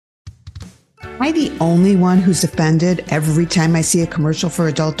Am I the only one who's offended every time I see a commercial for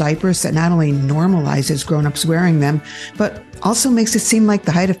adult diapers that not only normalizes grown-ups wearing them, but also makes it seem like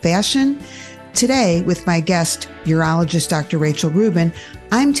the height of fashion? Today, with my guest, urologist Dr. Rachel Rubin,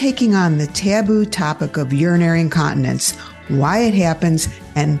 I'm taking on the taboo topic of urinary incontinence, why it happens,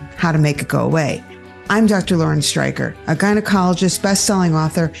 and how to make it go away. I'm Dr. Lauren Streicher, a gynecologist, best-selling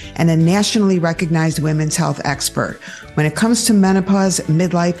author, and a nationally recognized women's health expert. When it comes to menopause,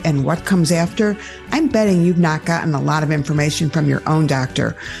 midlife, and what comes after, I'm betting you've not gotten a lot of information from your own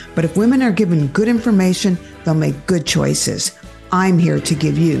doctor. But if women are given good information, they'll make good choices. I'm here to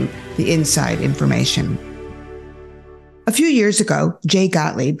give you the inside information. A few years ago, Jay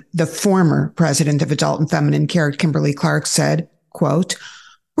Gottlieb, the former president of Adult and Feminine Care at Kimberly-Clark, said, quote,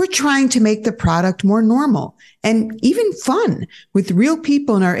 "We're trying to make the product more normal and even fun, with real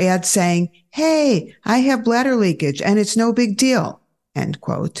people in our ads saying, 'Hey, I have bladder leakage and it's no big deal,'" end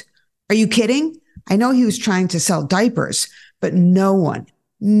quote. Are you kidding? I know he was trying to sell diapers, but no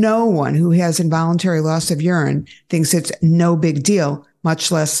one who has involuntary loss of urine thinks it's no big deal,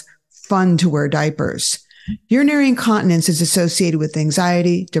 much less fun to wear diapers. Urinary incontinence is associated with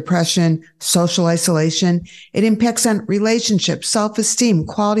anxiety, depression, social isolation. It impacts on relationships, self-esteem,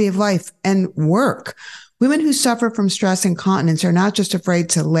 quality of life, and work. Women who suffer from stress incontinence are not just afraid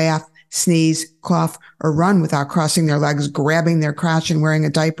to laugh, sneeze, cough, or run without crossing their legs, grabbing their crotch, and wearing a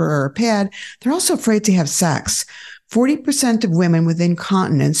diaper or a pad. They're also afraid to have sex. 40% of women with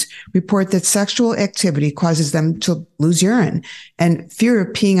incontinence report that sexual activity causes them to lose urine, and fear of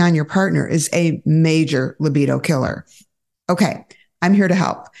peeing on your partner is a major libido killer. Okay, I'm here to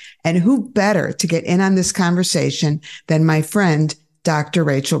help. And who better to get in on this conversation than my friend, Dr.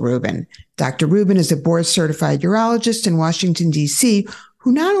 Rachel Rubin. Dr. Rubin is a board-certified urologist in Washington, D.C.,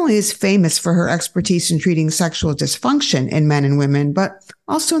 who not only is famous for her expertise in treating sexual dysfunction in men and women, but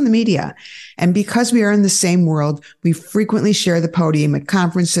also in the media. And because we are in the same world, we frequently share the podium at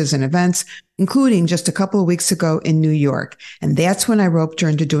conferences and events, including just a couple of weeks ago in New York. And that's when I roped her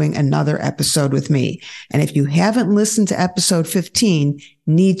into doing another episode with me. And if you haven't listened to episode 15,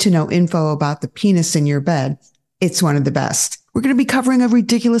 Need to Know Info About the Penis in Your Bed, it's one of the best. We're going to be covering a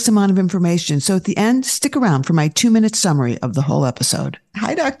ridiculous amount of information. So at the end, stick around for my 2-minute summary of the whole episode.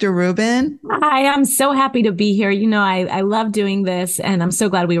 Hi, Dr. Rubin. Hi, I'm so happy to be here. You know, I love doing this, and I'm so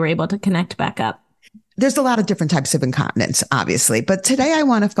glad we were able to connect back up. There's a lot of different types of incontinence, obviously, but today I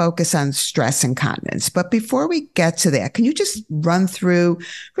want to focus on stress incontinence. But before we get to that, can you just run through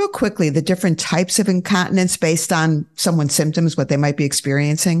real quickly the different types of incontinence based on someone's symptoms, what they might be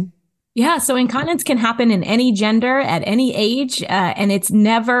experiencing? Yeah, so incontinence can happen in any gender, at any age, and it's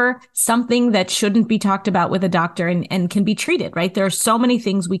never something that shouldn't be talked about with a doctor and can be treated, right? There are so many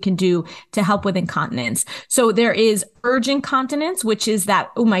things we can do to help with incontinence. So there is urge incontinence, which is that,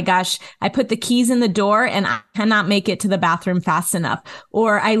 oh my gosh, I put the keys in the door and I cannot make it to the bathroom fast enough.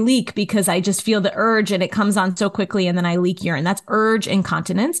 Or I leak because I just feel the urge and it comes on so quickly and then I leak urine. That's urge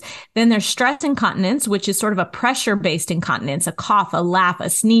incontinence. Then there's stress incontinence, which is sort of a pressure-based incontinence, a cough, a laugh, a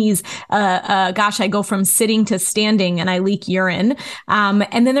sneeze. Gosh, I go from sitting to standing and I leak urine.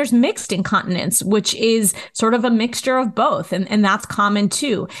 And then there's mixed incontinence, which is sort of a mixture of both. And that's common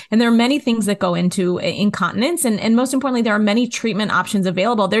too. And there are many things that go into incontinence. And most importantly, there are many treatment options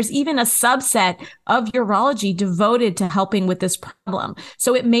available. There's even a subset of urology devoted to helping with this problem.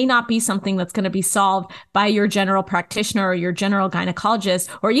 So it may not be something that's going to be solved by your general practitioner or your general gynecologist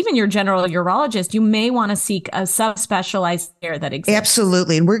or even your general urologist. You may want to seek a subspecialized care that exists.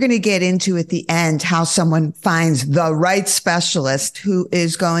 Absolutely. And we're going to get into at the end how someone finds the right specialist who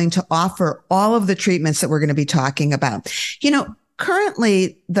is going to offer all of the treatments that we're going to be talking about. You know,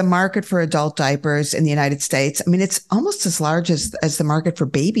 currently, the market for adult diapers in the United States, I mean, it's almost as large as the market for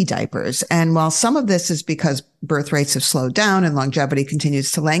baby diapers. And while some of this is because birth rates have slowed down and longevity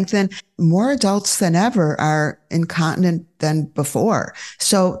continues to lengthen, more adults than ever are incontinent than before.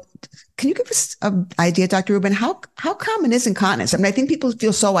 So can you give us an idea, Dr. Rubin, how common is incontinence? I mean, I think people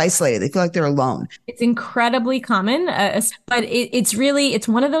feel so isolated. They feel like they're alone. It's incredibly common, but it's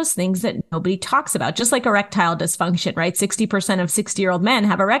one of those things that nobody talks about, just like erectile dysfunction, right? 60% of 60-year-old men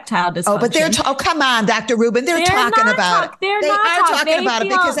have erectile dysfunction. Oh, but come on, Dr. Rubin. They're talking about it. They are talking about it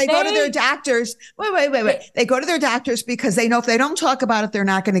because they go to their doctors. Wait. They go to their doctors because they know if they don't talk about it, they're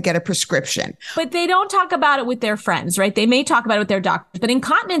not going to get a prescription. But they don't talk about it with their friends, right? They may talk about it with their doctors, but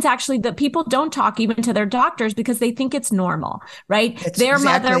incontinence actually, that people don't talk even to their doctors because they think it's normal, right? Their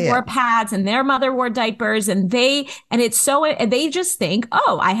mother wore pads and their mother wore diapers, and they just think,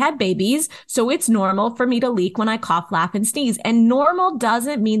 oh, I had babies, so it's normal for me to leak when I cough, laugh, and sneeze. And normal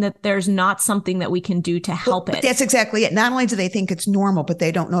doesn't mean that there's not something that we can do to help it. But that's exactly it. Not only do they think it's normal, but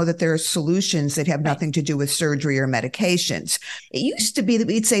they don't know that there are solutions that have nothing to do with surgery or medications. It used to be that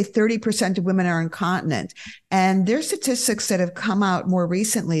we'd say 30% of women are incontinent. And there's statistics that have come out more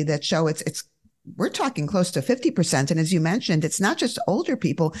recently that show we're talking close to 50%. And as you mentioned, it's not just older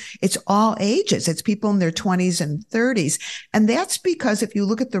people, it's all ages. It's people in their 20s and 30s. And that's because if you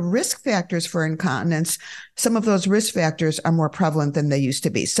look at the risk factors for incontinence, some of those risk factors are more prevalent than they used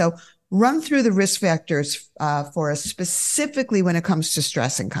to be. So run through the risk factors for us specifically when it comes to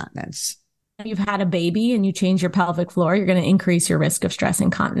stress incontinence. You've had a baby and you change your pelvic floor, you're going to increase your risk of stress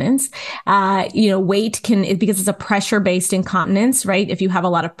incontinence. Weight because it's a pressure-based incontinence, right? If you have a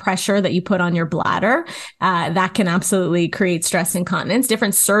lot of pressure that you put on your bladder, that can absolutely create stress incontinence.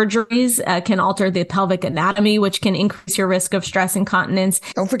 Different surgeries can alter the pelvic anatomy, which can increase your risk of stress incontinence.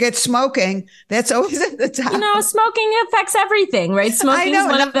 Don't forget smoking. That's always at the top. Smoking affects everything, right? Smoking is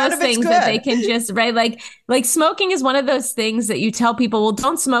one of those things that they can just, right? Like smoking is one of those things that you tell people, well,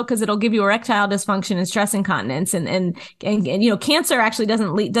 don't smoke because it'll give you erectile dysfunction and stress incontinence, and cancer actually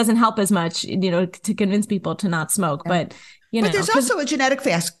doesn't help as much, to convince people to not smoke. Yeah. But there's also a genetic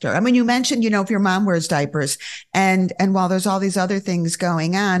factor. I mean, you mentioned, if your mom wears diapers, and while there's all these other things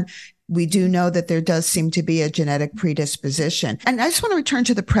going on, we do know that there does seem to be a genetic predisposition. And I just want to return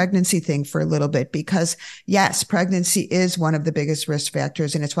to the pregnancy thing for a little bit, because yes, pregnancy is one of the biggest risk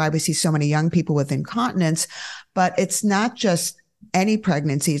factors. And it's why we see so many young people with incontinence, but it's not just any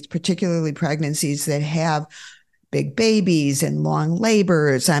pregnancies, particularly pregnancies that have big babies and long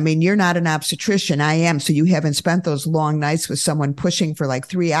labors. I mean, you're not an obstetrician. I am. So you haven't spent those long nights with someone pushing for like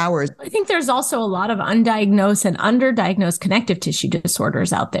 3 hours. I think there's also a lot of undiagnosed and underdiagnosed connective tissue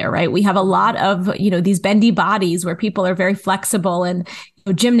disorders out there, right? We have a lot of, these bendy bodies where people are very flexible, and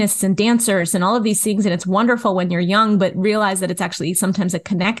gymnasts and dancers and all of these things. And it's wonderful when you're young, but realize that it's actually sometimes a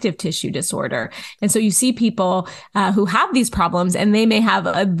connective tissue disorder. And so you see people who have these problems, and they may have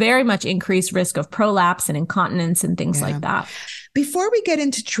a very much increased risk of prolapse and incontinence and things like that. Before we get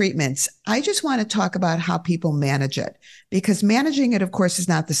into treatments, I just want to talk about how people manage it, because managing it, of course, is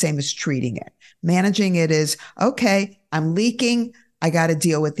not the same as treating it. Managing it is, okay, I'm leaking. I got to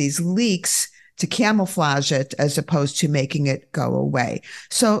deal with these leaks to camouflage it as opposed to making it go away.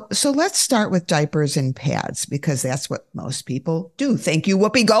 So let's start with diapers and pads, because that's what most people do. Thank you,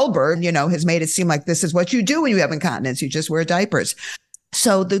 Whoopi Goldberg, has made it seem like this is what you do when you have incontinence. You just wear diapers.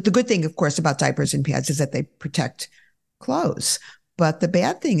 So the good thing, of course, about diapers and pads is that they protect clothes. But the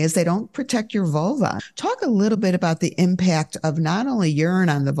bad thing is they don't protect your vulva. Talk a little bit about the impact of not only urine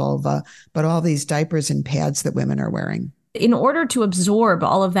on the vulva, but all these diapers and pads that women are wearing. In order to absorb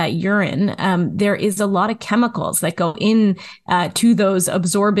all of that urine, there is a lot of chemicals that go in to those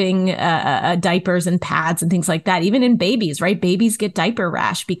absorbing diapers and pads and things like that. Even in babies, right? Babies get diaper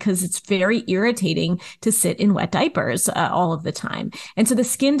rash because it's very irritating to sit in wet diapers all of the time. And so the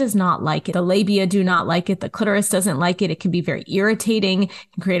skin does not like it. The labia do not like it. The clitoris doesn't like it. It can be very irritating. It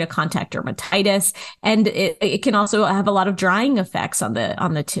can create a contact dermatitis. And it can also have a lot of drying effects on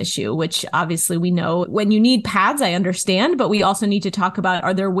the tissue, which obviously we know when you need pads, I understand. But we also need to talk about,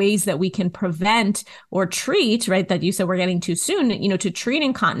 are there ways that we can prevent or treat, right? That you said we're getting too soon, to treat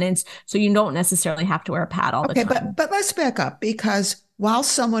incontinence so you don't necessarily have to wear a pad all the time. Okay, but let's back up, because while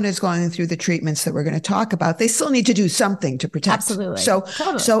someone is going through the treatments that we're going to talk about, they still need to do something to protect. Absolutely.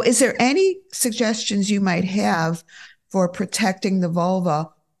 So is there any suggestions you might have for protecting the vulva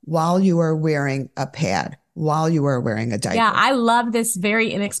while you are wearing a pad, while you are wearing a diaper? Yeah, I love this very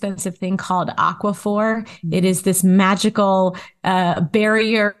inexpensive thing called Aquaphor. It is this magical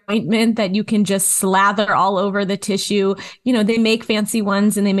barrier ointment that you can just slather all over the tissue. They make fancy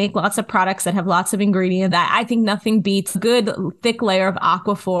ones and they make lots of products that have lots of ingredients. I think nothing beats a good thick layer of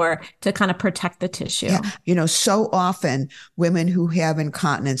Aquaphor to kind of protect the tissue. Yeah. So often women who have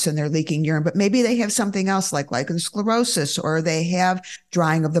incontinence and they're leaking urine, but maybe they have something else like lichen sclerosis, or they have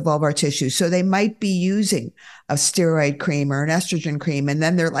drying of the vulvar tissue. So they might be using a steroid cream or an estrogen cream. And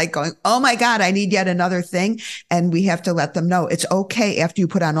then they're like going, oh my God, I need yet another thing. And we have to let them know it's okay, after you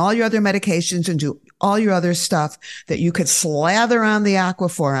put on all your other medications and do all your other stuff, that you could slather on the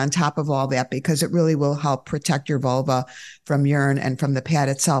Aquaphor on top of all that, because it really will help protect your vulva from urine and from the pad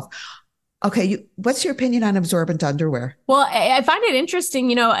itself. Okay, what's your opinion on absorbent underwear? Well, I find it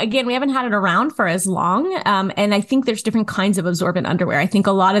interesting. Again, we haven't had it around for as long. And I think there's different kinds of absorbent underwear. I think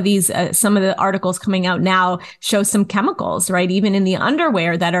a lot of these, some of the articles coming out now show some chemicals, right? Even in the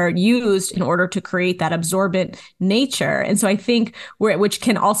underwear that are used in order to create that absorbent nature. And so I think which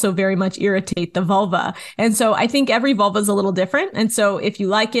can also very much irritate the vulva. And so I think every vulva is a little different. And so if you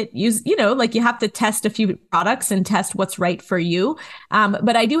like it, like you have to test a few products and test what's right for you.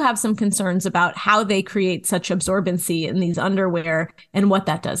 But I do have some concerns about how they create such absorbency in these underwear and what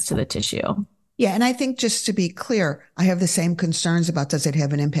that does to the tissue. Yeah. And I think just to be clear, I have the same concerns about does it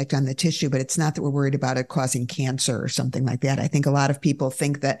have an impact on the tissue, but it's not that we're worried about it causing cancer or something like that. I think a lot of people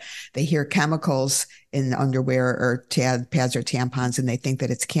think that they hear chemicals in underwear or pads or tampons and they think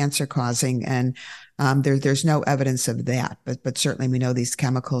that it's cancer causing. And there's no evidence of that. But certainly we know these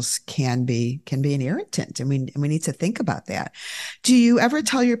chemicals can be an irritant. And we need to think about that. Do you ever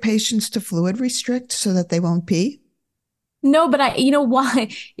tell your patients to fluid restrict so that they won't pee? No, but why?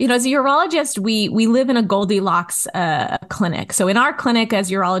 As a urologist, we live in a Goldilocks clinic. So in our clinic,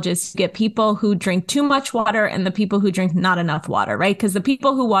 as urologists, you get people who drink too much water and the people who drink not enough water, right? Because the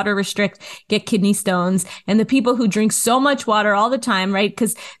people who water restrict get kidney stones, and the people who drink so much water all the time, right?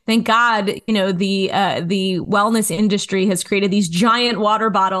 Because thank God, the wellness industry has created these giant water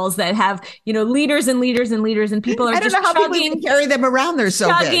bottles that have liters and liters and liters, and people are just people can carry them around. They're so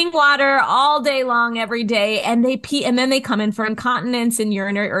chugging big. Water all day long, every day, and they pee, and then they come in for incontinence and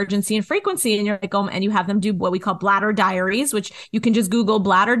urinary urgency and frequency. And you're like, oh, and you have them do what we call bladder diaries, which you can just Google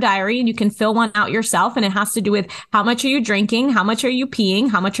bladder diary and you can fill one out yourself. And it has to do with how much are you drinking? How much are you peeing?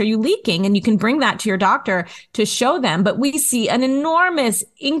 How much are you leaking? And you can bring that to your doctor to show them. But we see an enormous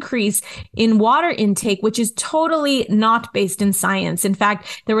increase in water intake, which is totally not based in science. In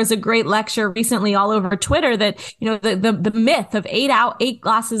fact, there was a great lecture recently all over Twitter that, the myth of 8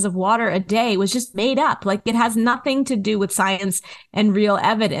 glasses of water a day was just made up. Like it has nothing to do with science and real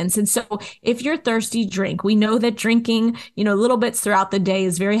evidence. And so if you're thirsty, drink. We know that drinking, little bits throughout the day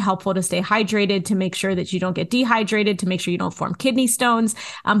is very helpful to stay hydrated, to make sure that you don't get dehydrated, to make sure you don't form kidney stones.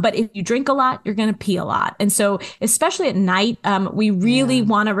 But if you drink a lot, you're going to pee a lot. And so especially at night, we really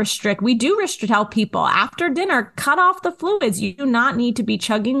want to restrict. We do tell people after dinner, cut off the fluids. You do not need to be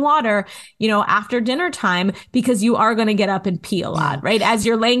chugging water, after dinner time, because you are going to get up and pee a lot, right? As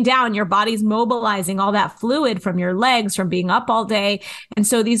you're laying down, your body's mobilizing all that fluid from your legs, from being up all day. And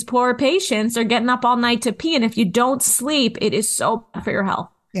so these poor patients are getting up all night to pee. And if you don't sleep, it is so bad for your health.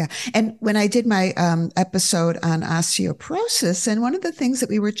 Yeah. And when I did my episode on osteoporosis, and one of the things that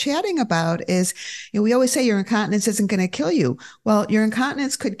we were chatting about is, we always say your incontinence isn't going to kill you. Well, your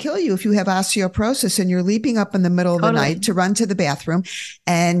incontinence could kill you if you have osteoporosis and you're leaping up in the middle of the night to run to the bathroom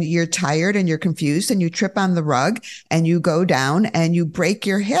and you're tired and you're confused and you trip on the rug and you go down and you break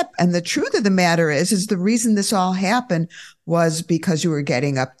your hip. And the truth of the matter is the reason this all happened was because you were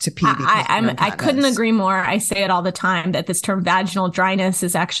getting up to pee. I couldn't agree more. I say it all the time that this term vaginal dryness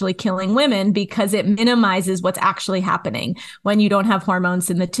is actually killing women because it minimizes what's actually happening. When you don't have hormones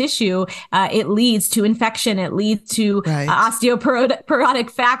in the tissue, it leads to infection. It leads to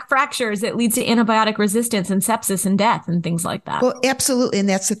osteoporotic fractures. It leads to antibiotic resistance and sepsis and death and things like that. Well, absolutely. And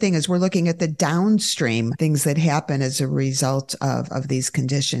that's the thing is we're looking at the downstream things that happen as a result of these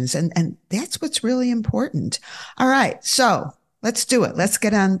conditions. And that's what's really important. All right. So let's do it. Let's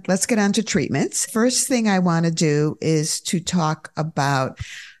get on to treatments. First thing I want to do is to talk about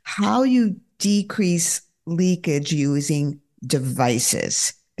how you decrease leakage using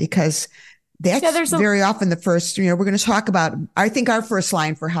devices, because that's very often the first, we're going to talk about, I think our first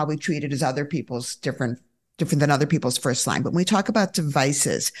line for how we treat it is other people's different than other people's first line. But when we talk about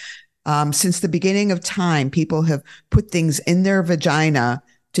devices, since the beginning of time, people have put things in their vagina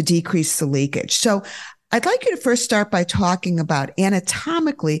to decrease the leakage. So I'd like you to first start by talking about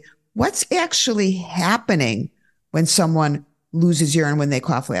anatomically what's actually happening when someone loses urine, when they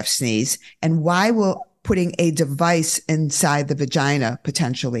cough, laugh, sneeze, and why will putting a device inside the vagina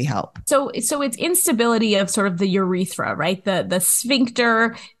potentially help? So it's instability of sort of the urethra, right? The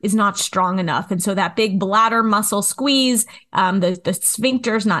sphincter is not strong enough. And so that big bladder muscle squeeze, the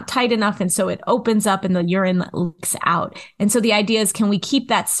sphincter is not tight enough. And so it opens up and the urine leaks out. And so the idea is, can we keep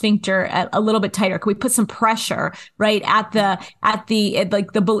that sphincter a little bit tighter? Can we put some pressure, right? If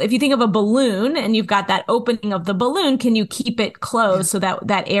you think of a balloon and you've got that opening of the balloon, can you keep it closed so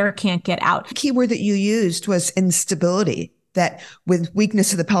that air can't get out? The key word that you used was instability. that with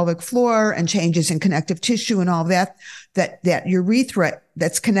weakness of the pelvic floor and changes in connective tissue and all that, that urethra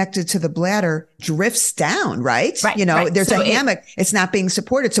that's connected to the bladder drifts down, right? Right. There's a hammock. It's not being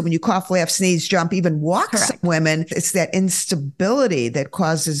supported. So when you cough, laugh, sneeze, jump, even walk, some women, it's that instability that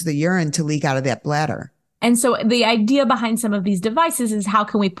causes the urine to leak out of that bladder. And so the idea behind some of these devices is how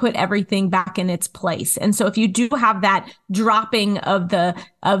can we put everything back in its place? And so if you do have that dropping of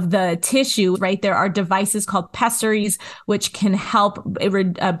the tissue, right, there are devices called pessaries, which can help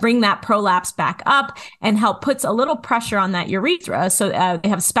bring that prolapse back up and help puts a little pressure on that urethra. So they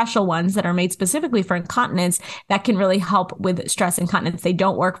have special ones that are made specifically for incontinence that can really help with stress incontinence. They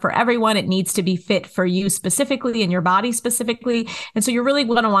don't work for everyone. It needs to be fit for you specifically and your body specifically. And so you're really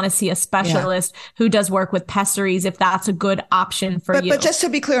going to want to see a specialist who does work with pessaries if that's a good option for you. But just to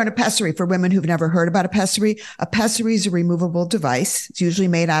be clear on a pessary, for women who've never heard about a pessary is a removable device. It's usually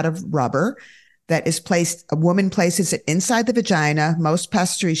made out of rubber that is placed, a woman places it inside the vagina. Most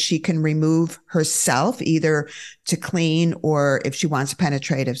pessaries she can remove herself, either to clean or if she wants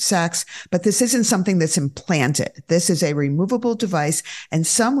penetrative sex. But this isn't something that's implanted. This is a removable device. And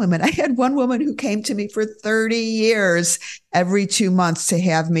some women, I had one woman who came to me for 30 years, every 2 months to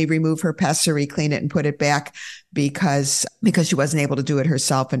have me remove her pessary, clean it and put it back because she wasn't able to do it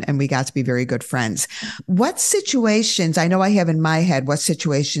herself. And we got to be very good friends. What situations, I know I have in my head what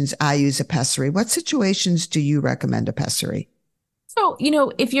situations I use a pessary. What situations do you recommend a pessary? So,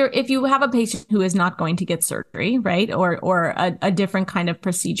 if you have a patient who is not going to get surgery, right, or a different kind of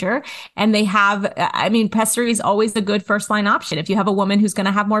procedure, and they have, pessary is always a good first line option. If you have a woman who's going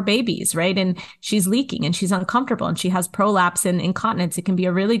to have more babies, right, and she's leaking and she's uncomfortable and she has prolapse and incontinence, it can be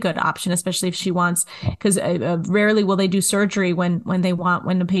a really good option, especially if she wants, because rarely will they do surgery when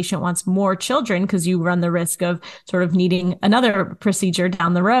the patient wants more children, because you run the risk of sort of needing another procedure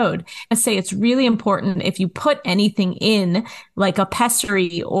down the road. I say it's really important if you put anything in, like a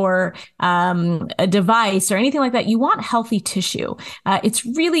pessary or a device or anything like that, you want healthy tissue. It's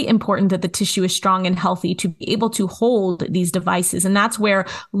really important that the tissue is strong and healthy to be able to hold these devices. And that's where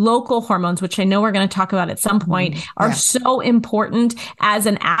local hormones, which I know we're going to talk about at some point, are so important as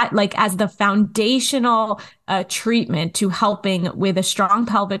as the foundational treatment to helping with a strong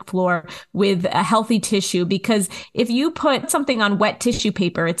pelvic floor, with a healthy tissue. Because if you put something on wet tissue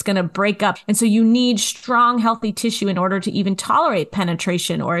paper, it's going to break up. And so you need strong, healthy tissue in order to even tolerate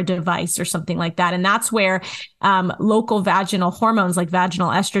penetration or a device or something like that. And that's where local vaginal hormones like vaginal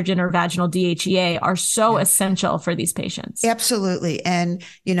estrogen or vaginal DHEA are so essential for these patients. Absolutely. And,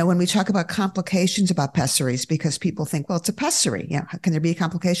 when we talk about complications about pessaries, because people think, well, it's a pessary. Yeah. Can there be a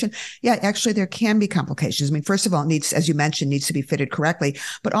complication? Yeah, actually, there can be complications. First of all, it needs, as you mentioned, needs to be fitted correctly,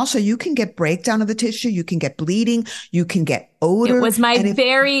 but also you can get breakdown of the tissue. You can get bleeding. You can get odor. It was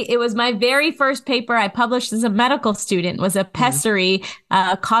my very first paper I published as a medical student was a pessary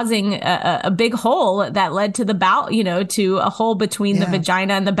causing a big hole that led to the bowel, to a hole between the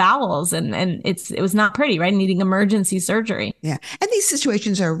vagina and the bowels. And it was not pretty, right? Needing emergency surgery. Yeah. And these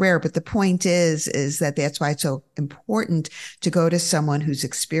situations are rare, but the point is that's why it's so important to go to someone who's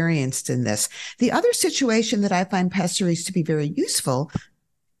experienced in this. The other situation that I find pessaries to be very useful,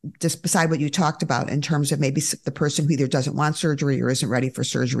 just beside what you talked about in terms of maybe the person who either doesn't want surgery or isn't ready for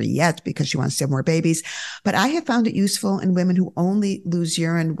surgery yet because she wants to have more babies. But I have found it useful in women who only lose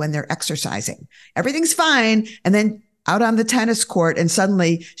urine when they're exercising. Everything's fine. And then out on the tennis court and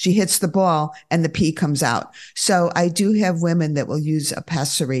suddenly she hits the ball and the pee comes out. So I do have women that will use a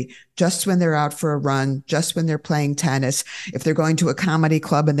pessary just when they're out for a run, just when they're playing tennis. If they're going to a comedy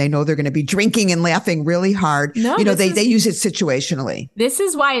club and they know they're going to be drinking and laughing really hard, they use it situationally. This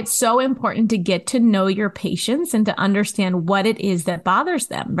is why it's so important to get to know your patients and to understand what it is that bothers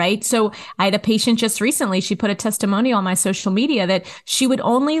them, right? So I had a patient just recently, she put a testimonial on my social media that she would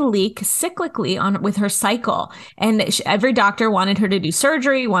only leak cyclically with her cycle. And every doctor wanted her to do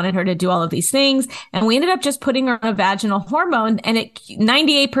surgery, wanted her to do all of these things. And we ended up just putting her on a vaginal hormone and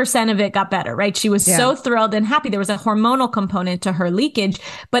 98% of it got better, right? She was so thrilled and happy. There was a hormonal component to her leakage,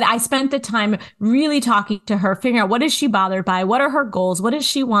 but I spent the time really talking to her, figuring out what is she bothered by? What are her goals? What does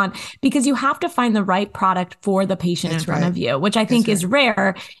she want? Because you have to find the right product for the patient in front of you, which I think is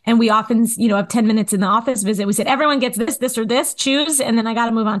rare. And we often, have 10 minutes in the office visit. We said, everyone gets this or this, choose. And then I got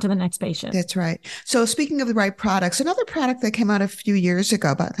to move on to the next patient. That's right. So speaking of the right products, another product that came out a few years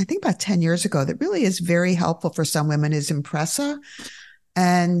ago, I think about 10 years ago, that really is very helpful for some women is Impressa.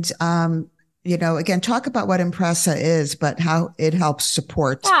 And, again, talk about what Impressa is, but how it helps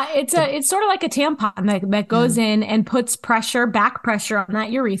support. Yeah, it's sort of like a tampon that goes in and puts back pressure on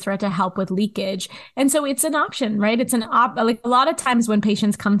that urethra to help with leakage. And so it's an option, right? It's like a lot of times when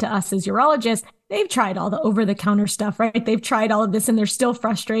patients come to us as urologists, they've tried all the over-the-counter stuff, right? They've tried all of this and they're still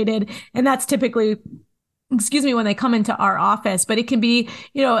frustrated. And that's typically, excuse me, when they come into our office, but it can be,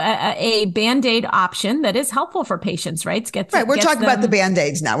 a Band-Aid option that is helpful for patients, right? Right. We're talking about the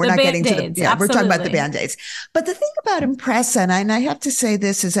Band-Aids now. We're not getting to the, we're talking about the Band-Aids. But the thing about Impressa, and I have to say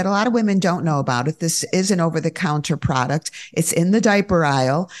this, is that a lot of women don't know about it. This is an over-the-counter product. It's in the diaper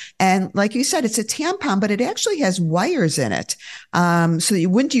aisle. And like you said, it's a tampon, but it actually has wires in it. So that you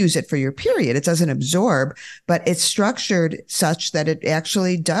wouldn't use it for your period. It doesn't absorb, but it's structured such that it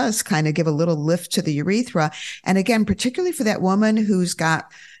actually does kind of give a little lift to the urethra. And again, particularly for that woman who's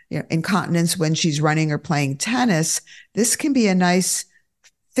got incontinence when she's running or playing tennis, this can be a nice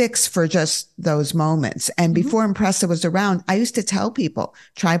fix for just those moments. And before Impressa was around, I used to tell people,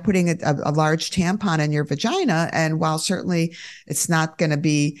 try putting a large tampon in your vagina. And while certainly it's not going to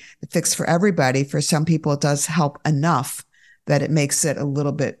be the fix for everybody, for some people, it does help enough that it makes it a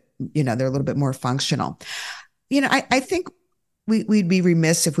little bit, they're a little bit more functional. I think we'd be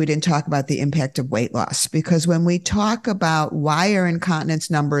remiss if we didn't talk about the impact of weight loss, because when we talk about why are incontinence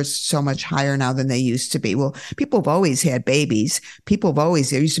numbers so much higher now than they used to be? Well, people have always had babies.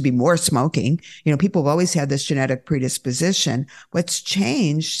 There used to be more smoking. People have always had this genetic predisposition. What's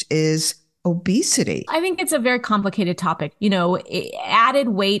changed is obesity. I think it's a very complicated topic. Added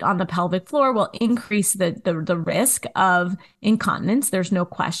weight on the pelvic floor will increase the risk of incontinence. There's no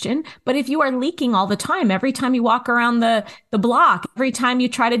question. But if you are leaking all the time, every time you walk around the block, every time you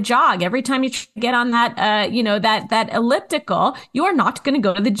try to jog, every time you get on that, that elliptical, you are not going to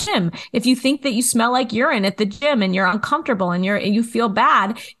go to the gym. If you think that you smell like urine at the gym and you're uncomfortable and you feel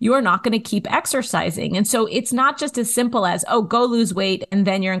bad, you are not going to keep exercising. And so it's not just as simple as, go lose weight and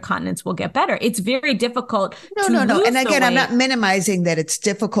then your incontinence will get better. It's very difficult. No. And again, I'm not minimizing that it's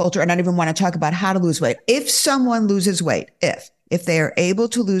difficult, or I don't even want to talk about how to lose weight. If someone loses weight, if they are able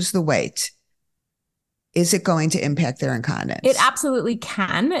to lose the weight, is it going to impact their incontinence? It absolutely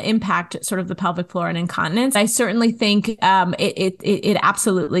can impact sort of the pelvic floor and incontinence. I certainly think it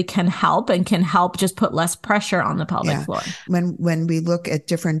absolutely can help, and can help just put less pressure on the pelvic floor. When we look at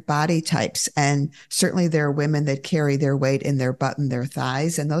different body types, and certainly there are women that carry their weight in their butt and their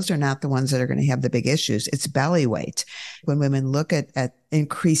thighs, and those are not the ones that are going to have the big issues. It's belly weight. When women look at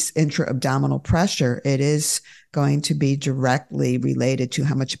increased intra-abdominal pressure, it is going to be directly related to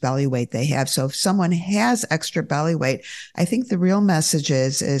how much belly weight they have. So if someone has extra belly weight, I think the real message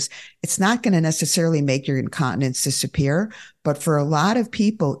is it's not going to necessarily make your incontinence disappear. But for a lot of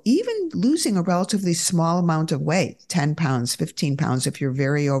people, even losing a relatively small amount of weight, 10 pounds, 15 pounds, if you're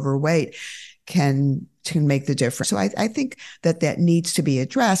very overweight, can make the difference. So I think that needs to be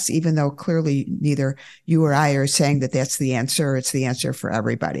addressed, even though clearly neither you or I are saying that that's the answer. It's the answer for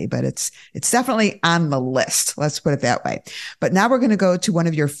everybody, but it's definitely on the list. Let's put it that way. But now we're going to go to one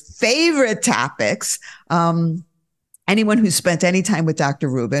of your favorite topics. Anyone who's spent any time with Dr.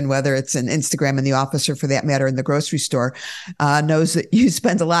 Rubin, whether it's in Instagram in the office or for that matter in the grocery store, knows that you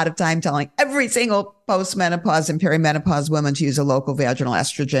spend a lot of time telling every single postmenopause and perimenopause woman to use a local vaginal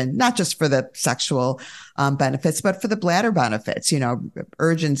estrogen, not just for the sexual benefits, but for the bladder benefits,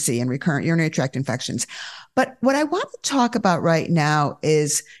 urgency and recurrent urinary tract infections. But what I want to talk about right now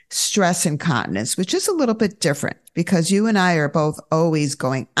is stress incontinence, which is a little bit different, because you and I are both always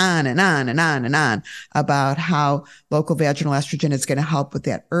going on and on and on and on about how local vaginal estrogen is going to help with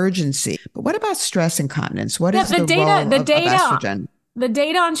that urgency. But what about stress incontinence? What is the role of estrogen? The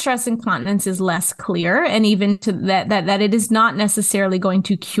data on stress incontinence is less clear, and even to that it is not necessarily going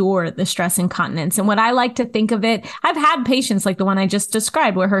to cure the stress incontinence. And what I like to think of it, I've had patients like the one I just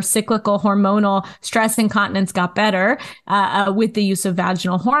described, where her cyclical hormonal stress incontinence got better with the use of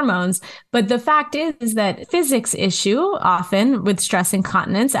vaginal hormones. But the fact is that physics issue often with stress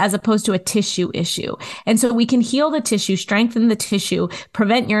incontinence as opposed to a tissue issue. And so we can heal the tissue, strengthen the tissue,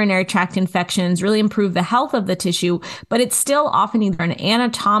 prevent urinary tract infections, really improve the health of the tissue, but it's still often either an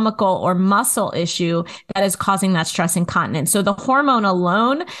anatomical or muscle issue that is causing that stress incontinence. So the hormone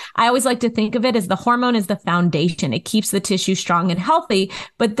alone, I always like to think of it as the hormone is the foundation. It keeps the tissue strong and healthy,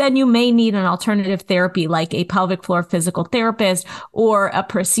 but then you may need an alternative therapy like a pelvic floor physical therapist or a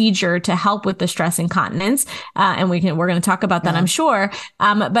procedure to help with the stress incontinence. And we're going to talk about that, I'm sure.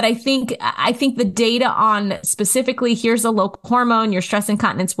 But I think the data on specifically, here's a local hormone, your stress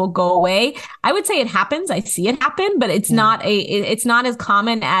incontinence will go away. I would say it happens. I see it happen, but it's not as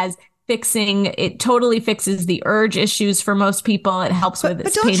common as it totally fixes the urge issues for most people. It helps with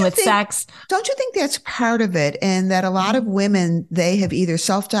pain with sex. Don't you think that's part of it? And that a lot of women, they have either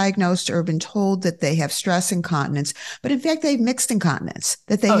self-diagnosed or been told that they have stress incontinence, but in fact, they have mixed incontinence,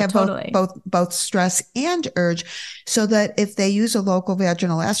 that they have both stress and urge. So that if they use a local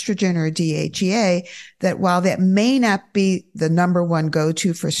vaginal estrogen or a DHEA, that while that may not be the number one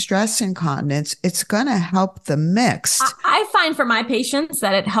go-to for stress incontinence, it's going to help the mixed. I find for my patients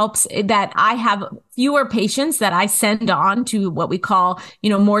that it helps, that I have fewer patients that I send on to what we call,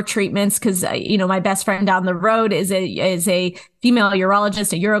 more treatments. Cause, my best friend down the road is a female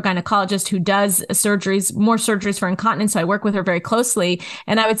urologist, a urogynecologist who does more surgeries for incontinence. So I work with her very closely.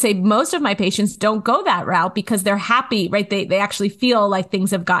 And I would say most of my patients don't go that route because they're happy, right? They actually feel like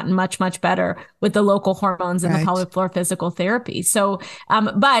things have gotten much, much better with the local hormones and the pelvic floor physical therapy. So,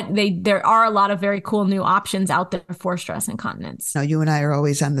 but there are a lot of very cool new options out there for stress incontinence. Now, you and I are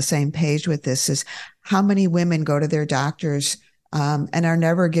always on the same page with this, is how many women go to their doctors and are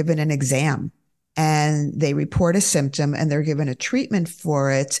never given an exam, and they report a symptom and they're given a treatment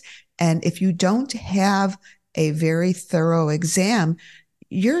for it. And if you don't have a very thorough exam,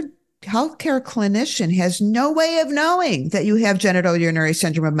 your healthcare clinician has no way of knowing that you have genital urinary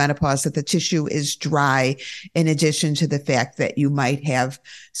syndrome of menopause, that the tissue is dry, in addition to the fact that you might have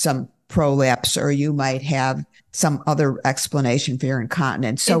some prolapse or you might have some other explanation for your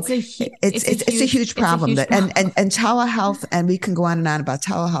incontinence. So it's a huge problem. And telehealth, and we can go on and on about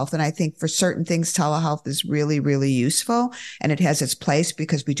telehealth. And I think for certain things, telehealth is really, really useful, and it has its place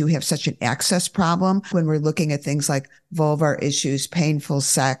because we do have such an access problem when we're looking at things like vulvar issues, painful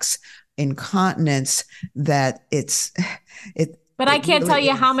sex, incontinence, that But I can't tell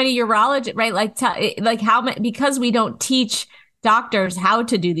you how many urologists, right? Like how many, because we don't teach doctors how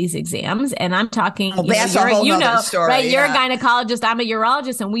to do these exams. And I'm talking, that's a whole nother story, right? You're a gynecologist, I'm a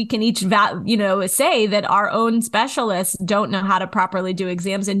urologist, and we can each, say that our own specialists don't know how to properly do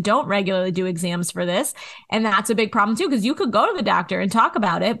exams and don't regularly do exams for this. And that's a big problem too, because you could go to the doctor and talk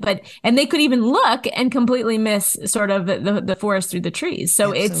about it, and they could even look and completely miss sort of the forest through the trees.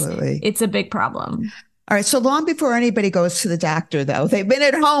 So it's a big problem. All right. So long before anybody goes to the doctor, though, they've been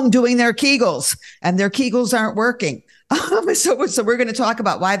at home doing their Kegels, and their Kegels aren't working. So we're going to talk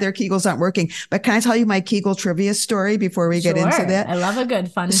about why their Kegels aren't working. But can I tell you my Kegel trivia story before we get into that? I love a good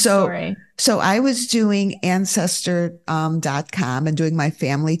fun story. So I was doing Ancestor.com and doing my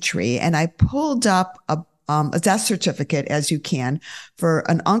family tree, and I pulled up a death certificate, as you can, for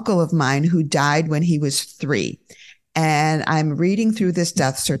an uncle of mine who died when he was 3. And I'm reading through this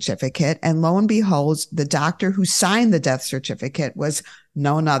death certificate, and lo and behold, the doctor who signed the death certificate was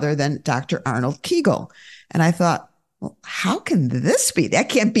none other than Dr. Arnold Kegel. And I thought, well, how can this be? That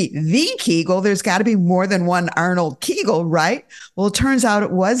can't be the Kegel. There's got to be more than one Arnold Kegel, right? Well, it turns out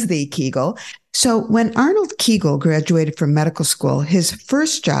it was the Kegel. So when Arnold Kegel graduated from medical school, his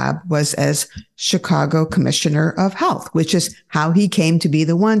first job was as Chicago Commissioner of Health, which is how he came to be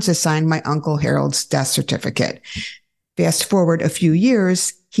the one to sign my Uncle Harold's death certificate. Fast forward a few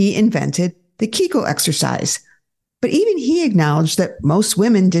years, he invented the Kegel exercise. But even he acknowledged that most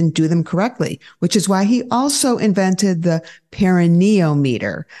women didn't do them correctly, which is why he also invented the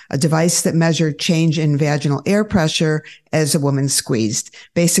perineometer, a device that measured change in vaginal air pressure as a woman squeezed,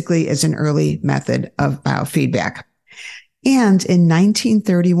 basically as an early method of biofeedback. And in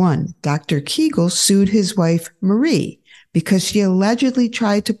 1931, Dr. Kegel sued his wife, Marie, because she allegedly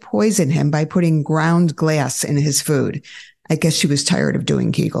tried to poison him by putting ground glass in his food. I guess she was tired of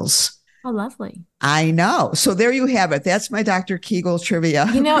doing Kegels. Oh, lovely. I know. So there you have it. That's my Dr. Kegel trivia.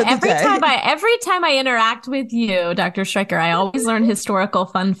 Every time I interact with you, Dr. Streicher, I always learn historical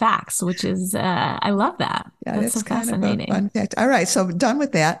fun facts, which is, I love that. Yeah, that's so fascinating. Kind of a fun fact. All right. So done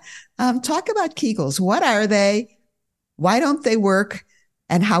with that. Talk about Kegels. What are they? Why don't they work?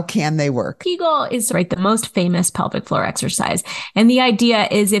 And how can they work? Kegel is the most famous pelvic floor exercise. And the idea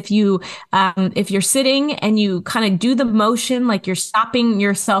is if you're sitting and you kind of do the motion, like you're stopping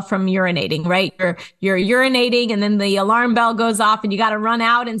yourself from urinating, right? You're urinating and then the alarm bell goes off and you got to run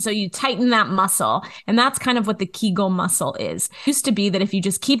out. And so you tighten that muscle. And that's kind of what the Kegel muscle is. It used to be that if you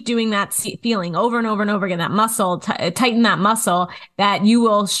just keep doing that feeling over and over and over again, that muscle, tighten that muscle, that you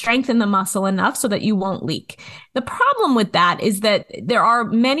will strengthen the muscle enough so that you won't leak. The problem with that is that there are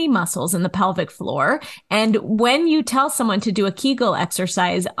many muscles in the pelvic floor. And when you tell someone to do a Kegel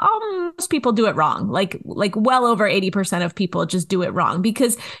exercise, most people do it wrong. Like well over 80% of people just do it wrong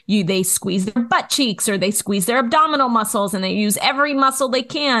because they squeeze their butt cheeks or they squeeze their abdominal muscles and they use every muscle they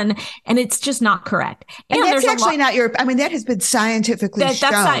can. And it's just not correct. And that's actually not that has been scientifically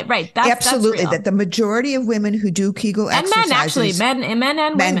shown. That's right. Absolutely. That's that the majority of women who do Kegel exercises. And men, actually. Men and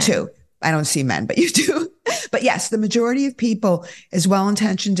women. Men too. I don't see men, but you do. But yes, the majority of people, as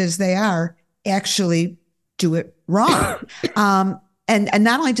well-intentioned as they are, actually do it wrong. And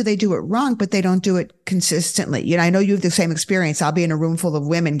not only do they do it wrong, but they don't do it consistently. You know, I know you have the same experience. I'll be in a room full of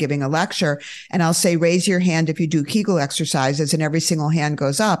women giving a lecture and I'll say, raise your hand if you do Kegel exercises, and every single hand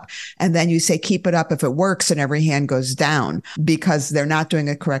goes up. And then you say, keep it up if it works, and every hand goes down because they're not doing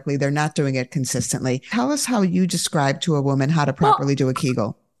it correctly. They're not doing it consistently. Tell us how you describe to a woman how to properly do a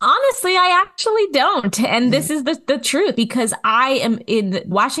Kegel. Honestly, I actually don't. And this is the truth, because I am in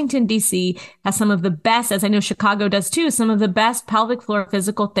Washington, D.C., has some of the best, as I know Chicago does too, some of the best pelvic floor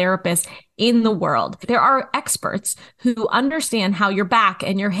physical therapists in the world. There are experts who understand how your back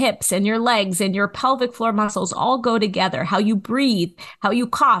and your hips and your legs and your pelvic floor muscles all go together, how you breathe, how you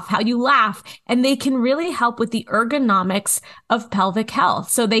cough, how you laugh, and they can really help with the ergonomics of pelvic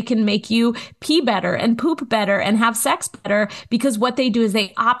health. So they can make you pee better and poop better and have sex better, because what they do is they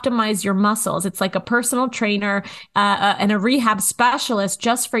optimize your muscles. It's like a personal trainer and a rehab specialist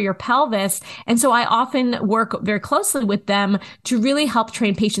just for your pelvis. And so I often work very closely with them to really help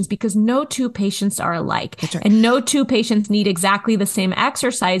train patients, because no two patients are alike. That's right. And no two patients need exactly the same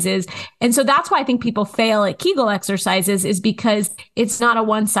exercises. And so that's why I think people fail at Kegel exercises, is because it's not a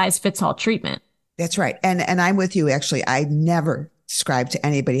one size fits all treatment. That's right. And I'm with you. Actually, I never describe to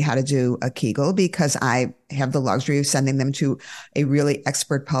anybody how to do a Kegel, because I have the luxury of sending them to a really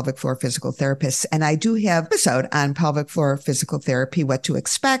expert pelvic floor physical therapist. And I do have an episode on pelvic floor physical therapy, what to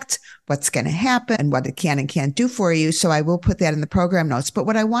expect, what's going to happen, and what it can and can't do for you. So I will put that in the program notes. But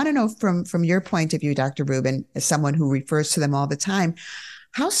what I want to know from your point of view, Dr. Rubin, as someone who refers to them all the time,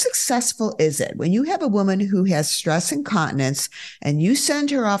 how successful is it when you have a woman who has stress incontinence and you send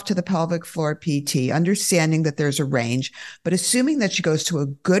her off to the pelvic floor PT, understanding that there's a range, but assuming that she goes to a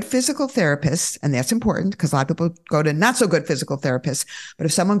good physical therapist, and that's important because a lot of people go to not so good physical therapists, but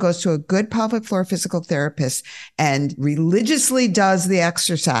if someone goes to a good pelvic floor physical therapist and religiously does the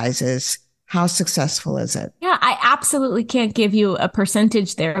exercises, how successful is it? Yeah, I absolutely can't give you a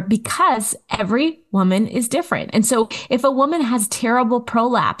percentage there, because every woman is different. And so if a woman has terrible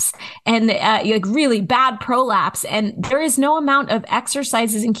prolapse and like really bad prolapse, and there is no amount of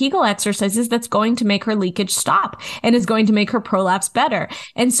exercises and Kegel exercises that's going to make her leakage stop and is going to make her prolapse better.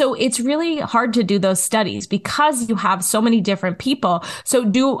 And so it's really hard to do those studies because you have so many different people.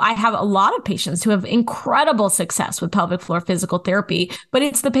 So I have a lot of patients who have incredible success with pelvic floor physical therapy, but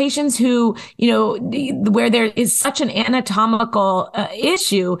it's the patients who, where there is such an anatomical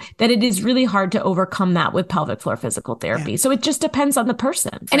issue that it is really hard to overcome that with pelvic floor physical therapy. Yeah. So it just depends on the person.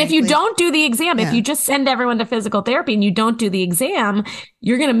 Frankly, and if you don't do the exam, if you just send everyone to physical therapy and you don't do the exam,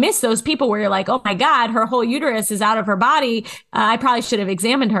 you're going to miss those people where you're like, oh my God, her whole uterus is out of her body. I probably should have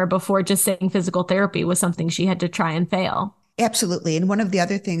examined her before just saying physical therapy was something she had to try and fail. Absolutely. And one of the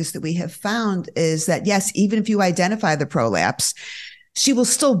other things that we have found is that, yes, even if you identify the prolapse, she will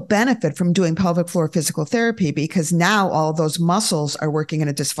still benefit from doing pelvic floor physical therapy, because now all those muscles are working in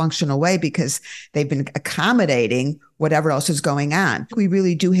a dysfunctional way because they've been accommodating whatever else is going on. We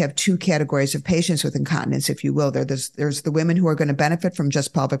really do have two categories of patients with incontinence, if you will. There's the women who are going to benefit from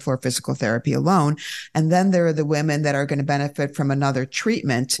just pelvic floor physical therapy alone. And then there are the women that are going to benefit from another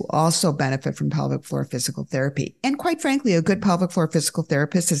treatment, who also benefit from pelvic floor physical therapy. And quite frankly, a good pelvic floor physical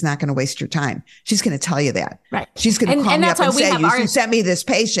therapist is not going to waste your time. She's going to tell you that. Right. She's going to call me up and say, you sent me this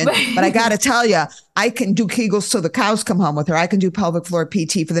patient, but I got to tell you, I can do Kegels till the cows come home with her. I can do pelvic floor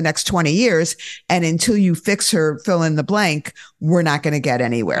PT for the next 20 years. And until you fix her, fill in the blank, we're not going to get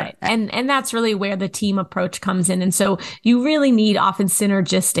anywhere. Right. And that's really where the team approach comes in. And so you really need often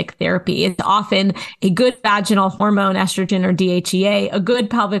synergistic therapy. It's often a good vaginal hormone, estrogen or DHEA, a good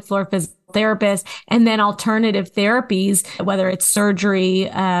pelvic floor physical therapist, and then alternative therapies, whether it's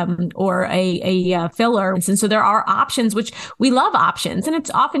surgery or a filler. And so there are options, which we love options. And it's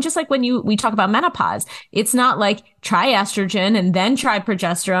often just like when we talk about menopause, it's not like try estrogen and then try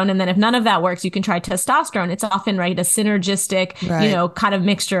progesterone. And then if none of that works, you can try testosterone. It's often a synergistic, kind of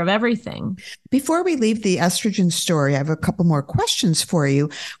mixture of everything. Before we leave the estrogen story, I have a couple more questions for you.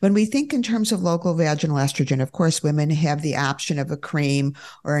 When we think in terms of local vaginal estrogen, of course, women have the option of a cream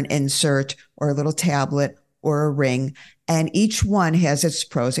or an insert or a little tablet or a ring. And each one has its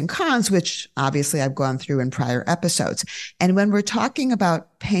pros and cons, which obviously I've gone through in prior episodes. And when we're talking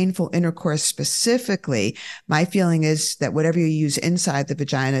about painful intercourse specifically, my feeling is that whatever you use inside the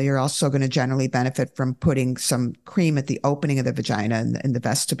vagina, you're also going to generally benefit from putting some cream at the opening of the vagina and in the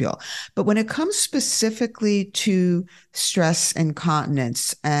vestibule. But when it comes specifically to stress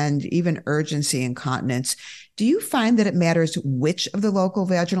incontinence and even urgency incontinence, Do you find that it matters which of the local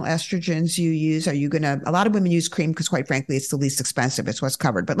vaginal estrogens you use? Are you going to, a lot of women use cream because quite frankly, it's the least expensive. It's what's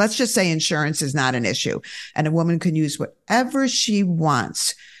covered. But let's just say insurance is not an issue and a woman can use whatever she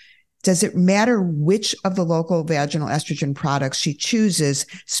wants. Does it matter which of the local vaginal estrogen products she chooses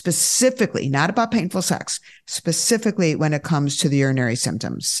specifically, not about painful sex, specifically when it comes to the urinary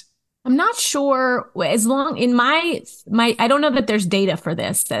symptoms? I'm not sure, as long in my, I don't know that there's data for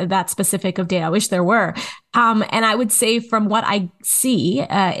this, that specific of data. I wish there were. And I would say from what I see,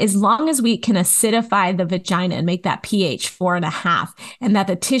 as long as we can acidify the vagina and make that pH 4.5, and that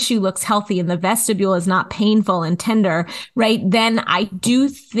the tissue looks healthy and the vestibule is not painful and tender, right? Then I do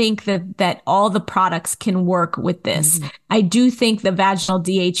think that all the products can work with this. Mm-hmm. I do think the vaginal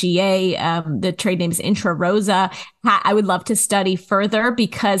DHEA, the trade name is Intra Rosa, I would love to study further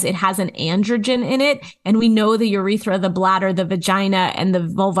because it has an androgen in it. And we know the urethra, the bladder, the vagina, and the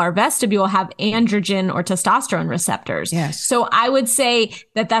vulvar vestibule have androgen or testosterone receptors. Yes. So I would say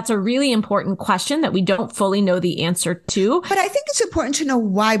that that's a really important question that we don't fully know the answer to. But I think it's important to know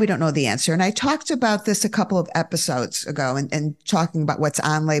why we don't know the answer. And I talked about this a couple of episodes ago and talking about what's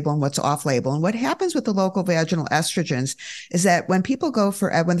on label and what's off label. And what happens with the local vaginal estrogens is that when people go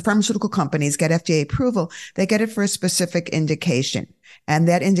for, when the pharmaceutical companies get FDA approval, they get it for a specific indication. And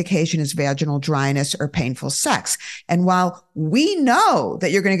that indication is vaginal dryness or painful sex. And while we know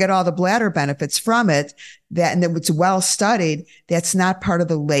that you're going to get all the bladder benefits from it, and that it's well studied, that's not part of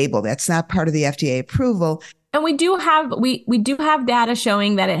the label. That's not part of the FDA approval. And we do have data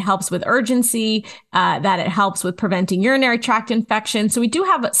showing that it helps with urgency, that it helps with preventing urinary tract infection. So we do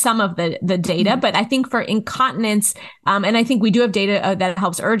have some of the data, but I think for incontinence, and I think we do have data that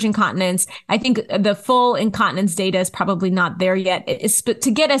helps urge incontinence. I think the full incontinence data is probably not there yet. It's to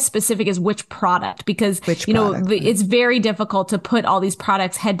get as specific as which product, because it's very difficult to put all these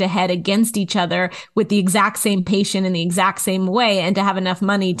products head to head against each other with the exact same patient in the exact same way, and to have enough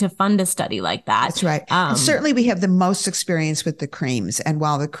money to fund a study like that. That's right. Certainly we have the most experience with the creams. And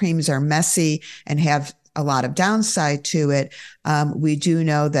while the creams are messy and have a lot of downside to it, we do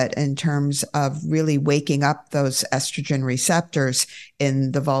know that in terms of really waking up those estrogen receptors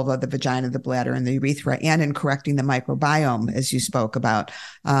in the vulva, the vagina, the bladder, and the urethra, and in correcting the microbiome, as you spoke about,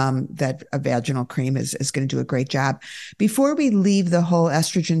 that a vaginal cream is going to do a great job. Before we leave the whole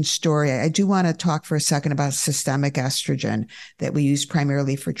estrogen story, I do want to talk for a second about systemic estrogen that we use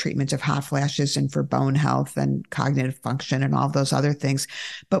primarily for treatment of hot flashes and for bone health and cognitive function and all those other things.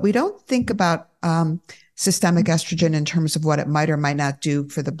 But we don't think about systemic estrogen in terms of what it might or might not do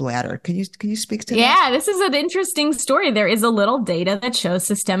for the bladder. Can you speak to that? Yeah, this is an interesting story. There is a little data that shows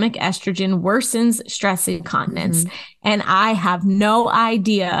systemic estrogen worsens stress incontinence. Mm-hmm. And I have no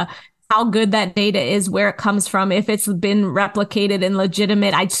idea how good that data is, where it comes from, if it's been replicated and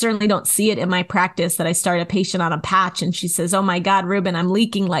legitimate. I certainly don't see it in my practice that I start a patient on a patch and she says, "Oh my God, Rubin, I'm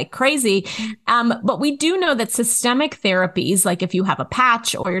leaking like crazy." But we do know that systemic therapies, like if you have a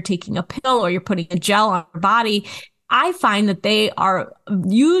patch or you're taking a pill or you're putting a gel on your body, I find that they are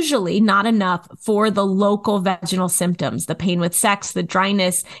usually not enough for the local vaginal symptoms, the pain with sex, the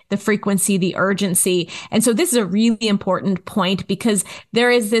dryness, the frequency, the urgency. And so this is a really important point, because there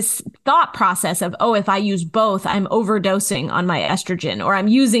is this thought process of, oh, if I use both, I'm overdosing on my estrogen, or I'm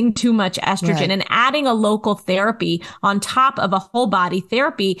using too much estrogen. Right. And adding a local therapy on top of a whole body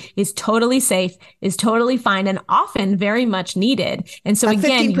therapy is totally safe, is totally fine, and often very much needed. And so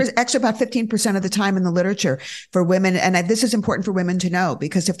again, actually about 15% of the time in the literature for women. And this is important for women to know,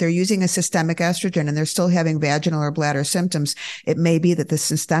 because if they're using a systemic estrogen and they're still having vaginal or bladder symptoms, it may be that the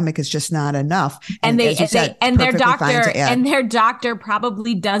systemic is just not enough. And their doctor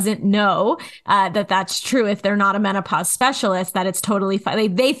probably doesn't know that that's true. If they're not a menopause specialist, that it's totally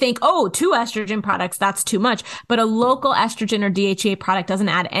fine. They think, oh, 2 estrogen products, that's too much. But a local estrogen or DHEA product doesn't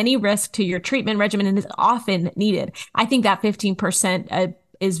add any risk to your treatment regimen and is often needed. I think that 15%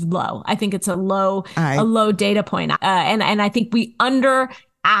 is low. I think it's a low data point. And I think we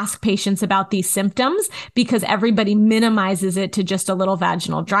ask patients about these symptoms because everybody minimizes it to just a little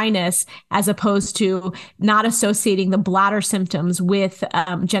vaginal dryness, as opposed to not associating the bladder symptoms with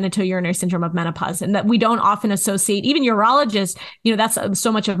genitourinary syndrome of menopause. And that we don't often associate, even urologists, that's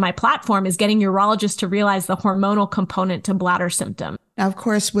so much of my platform is getting urologists to realize the hormonal component to bladder symptoms. Now, of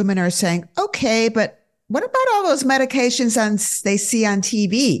course, women are saying, okay, but what about all those medications they see on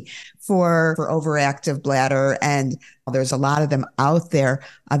TV for overactive bladder? And there's a lot of them out there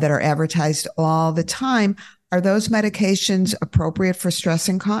that are advertised all the time. Are those medications appropriate for stress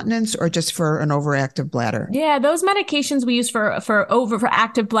incontinence or just for an overactive bladder? Yeah, those medications we use for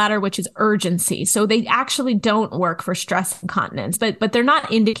active bladder, which is urgency. So they actually don't work for stress incontinence, but they're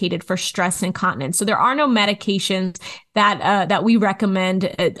not indicated for stress incontinence. So there are no medications that we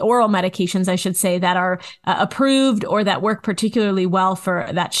recommend, oral medications, I should say, that are approved or that work particularly well for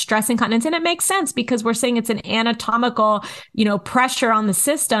that stress incontinence. And it makes sense because we're saying it's an anatomical, pressure on the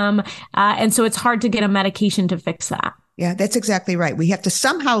system. And so it's hard to get a medication to fix that. Yeah, that's exactly right. We have to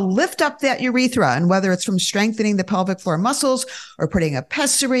somehow lift up that urethra, and whether it's from strengthening the pelvic floor muscles or putting a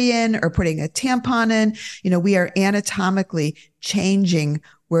pessary in or putting a tampon in, we are anatomically changing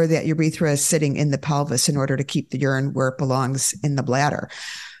where that urethra is sitting in the pelvis in order to keep the urine where it belongs in the bladder.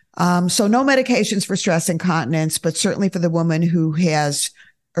 So no medications for stress incontinence, but certainly for the woman who has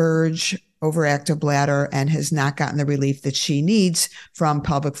urge, overactive bladder, and has not gotten the relief that she needs from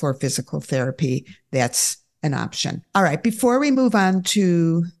pelvic floor physical therapy, that's an option. All right. Before we move on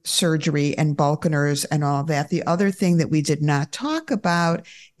to surgery and Vulcaners and all that, the other thing that we did not talk about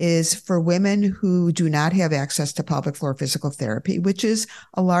is for women who do not have access to pelvic floor physical therapy, which is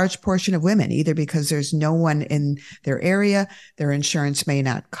a large portion of women, either because there's no one in their area, their insurance may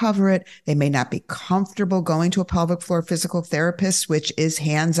not cover it, they may not be comfortable going to a pelvic floor physical therapist, which is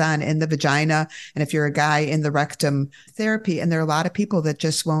hands-on in the vagina. And if you're a guy, in the rectum therapy, and there are a lot of people that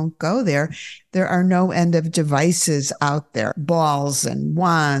just won't go there. There are no end of devices out there, balls and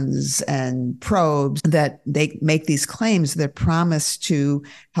wands and probes that they make these claims that promise to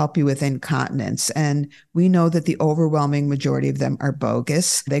help you with incontinence. And we know that the overwhelming majority of them are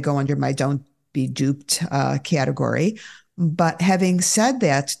bogus. They go under my don't be duped category. But having said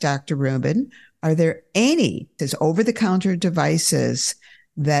that, Dr. Rubin, are there any over-the-counter devices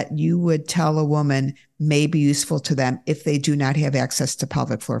that you would tell a woman may be useful to them if they do not have access to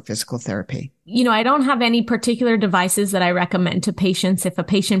pelvic floor physical therapy? I don't have any particular devices that I recommend to patients. If a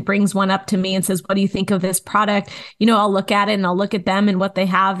patient brings one up to me and says, what do you think of this product? I'll look at it and I'll look at them and what they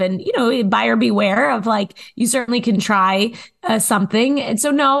have. And, buyer beware of you certainly can try something. And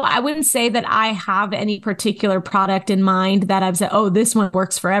so, no, I wouldn't say that I have any particular product in mind that I've said, oh, this one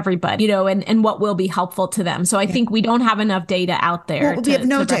works for everybody, and what will be helpful to them. So I think we don't have enough data out there. Well, we have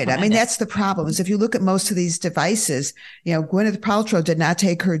no data. I mean, that's the problem is if you look at most of these devices, Gwyneth Paltrow did not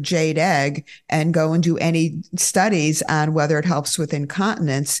take her jade egg and go and do any studies on whether it helps with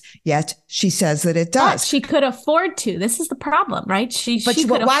incontinence, yet she says that it does. But she could afford to. This is the problem, right?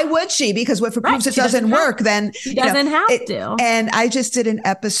 Why would she? Because if it proves it doesn't work, then she doesn't have to. And I just did an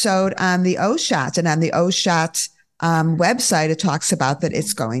episode on the O-Shot, and on the O-Shot website, it talks about that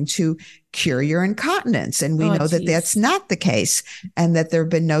it's going to cure your incontinence. And we know that that's not the case, and that there have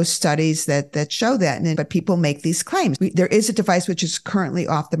been no studies that show that. But people make these claims. There is a device which is currently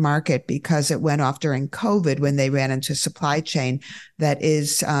off the market because it went off during COVID when they ran into supply chain that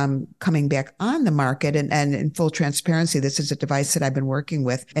is coming back on the market. And in full transparency, this is a device that I've been working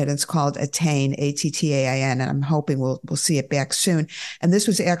with, and it's called Attain, Attain, and I'm hoping we'll see it back soon. And this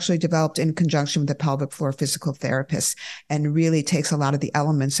was actually developed in conjunction with the pelvic floor physical therapist, and really takes a lot of the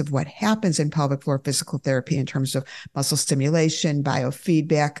elements of what happens in pelvic floor physical therapy in terms of muscle stimulation,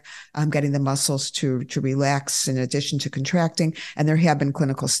 biofeedback, getting the muscles to relax in addition to contracting. And there have been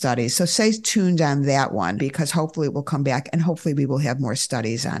clinical studies. So stay tuned on that one, because hopefully it will come back, and hopefully we will have more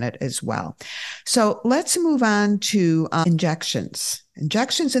studies on it as well. So let's move on to injections in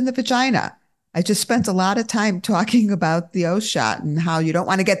the vagina. I just spent a lot of time talking about the O-Shot and how you don't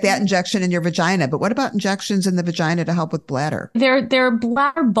want to get that injection in your vagina. But what about injections in the vagina to help with bladder? They're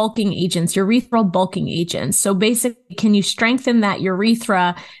bladder bulking agents, urethral bulking agents. So basically, can you strengthen that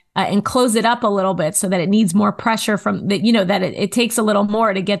urethra and close it up a little bit so that it needs more pressure from that, that it takes a little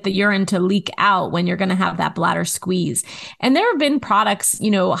more to get the urine to leak out when you're going to have that bladder squeeze. And there have been products,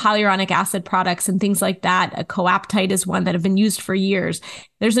 hyaluronic acid products and things like that. A coaptite is one that have been used for years.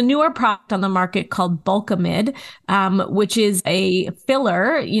 There's a newer product on the market called Bulkamid, which is a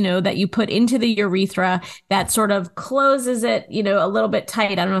filler, that you put into the urethra that sort of closes it, a little bit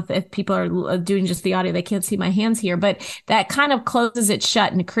tight. I don't know if people are doing just the audio, they can't see my hands here, but that kind of closes it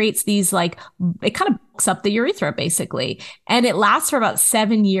shut and creates these it kind of bulks up the urethra basically. And it lasts for about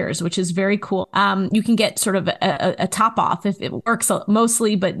 7 years, which is very cool. You can get sort of a top off if it works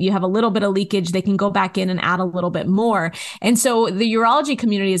mostly, but you have a little bit of leakage, they can go back in and add a little bit more. And so the urology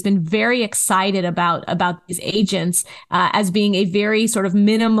community has been very excited about these agents as being a very sort of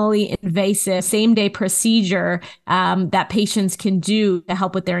minimally invasive same day procedure that patients can do to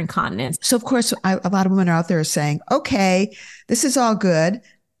help with their incontinence. So of course, a lot of women out there are saying, okay, this is all good,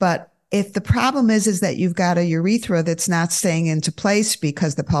 but if the problem is that you've got a urethra that's not staying into place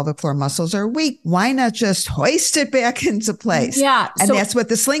because the pelvic floor muscles are weak, why not just hoist it back into place? Yeah. And that's what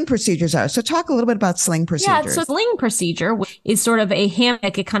the sling procedures are. So talk a little bit about sling procedures. Yeah. So sling procedure is sort of a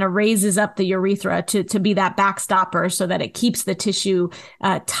hammock. It kind of raises up the urethra to be that backstopper so that it keeps the tissue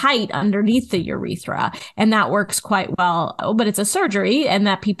tight underneath the urethra. And that works quite well. But it's a surgery, and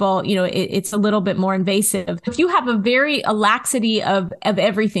that people, it's a little bit more invasive. If you have a laxity of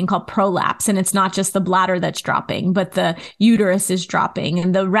everything called prolapse, and it's not just the bladder that's dropping, but the uterus is dropping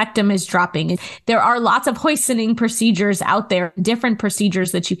and the rectum is dropping. There are lots of hoisting procedures out there, different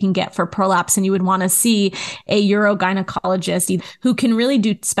procedures that you can get for prolapse, and you would want to see a urogynecologist who can really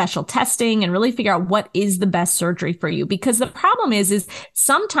do special testing and really figure out what is the best surgery for you. Because the problem is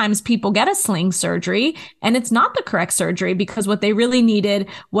sometimes people get a sling surgery and it's not the correct surgery because what they really needed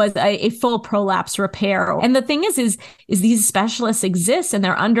was a full prolapse repair. And the thing is these specialists exist, and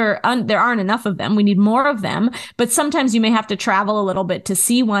there aren't enough of them. We need more of them. But sometimes you may have to travel a little bit to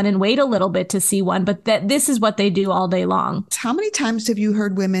see one and wait a little bit to see one. But this is what they do all day long. How many times have you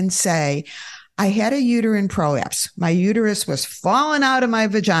heard women say, I had a uterine prolapse. My uterus was falling out of my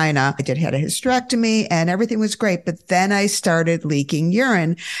vagina. I had a hysterectomy and everything was great. But then I started leaking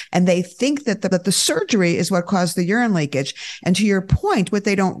urine, and they think that the surgery is what caused the urine leakage. And to your point, what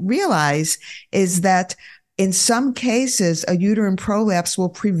they don't realize is that in some cases, a uterine prolapse will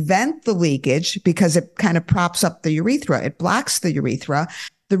prevent the leakage because it kind of props up the urethra. It blocks the urethra.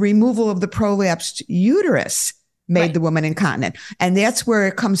 The removal of the prolapsed uterus made the woman incontinent. And that's where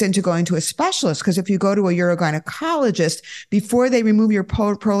it comes into going to a specialist. Because if you go to a urogynecologist, before they remove your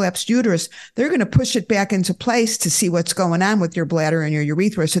prolapsed uterus, they're going to push it back into place to see what's going on with your bladder and your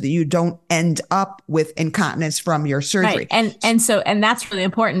urethra so that you don't end up with incontinence from your surgery. Right. And that's really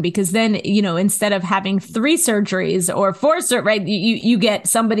important, because then, instead of having 3 surgeries or 4 right, you get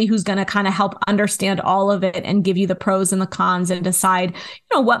somebody who's going to kind of help understand all of it and give you the pros and the cons and decide,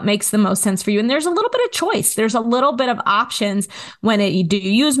 what makes the most sense for you. And there's a little bit of choice. There's a little bit of options do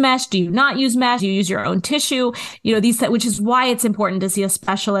you use mesh? Do you not use mesh? Do you use your own tissue? Which is why it's important to see a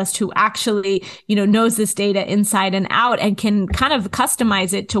specialist who actually, knows this data inside and out and can kind of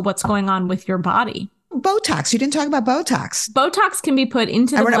customize it to what's going on with your body. Botox. You didn't talk about Botox. Botox can be put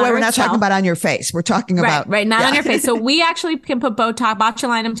into the bladder. We're not talking about on your face. We're talking about... Right, not on your face. So we actually can put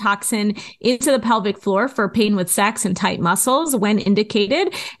botulinum toxin into the pelvic floor for pain with sex and tight muscles when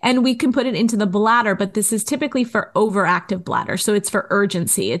indicated. And we can put it into the bladder, but this is typically for overactive bladder. So it's for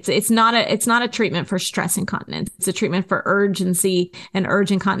urgency. It's not a treatment for stress incontinence. It's a treatment for urgency and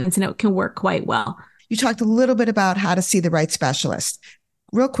urge incontinence, and it can work quite well. You talked a little bit about how to see the right specialist.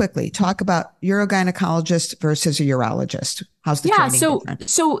 Real quickly, talk about urogynecologist versus a urologist. How's the training different?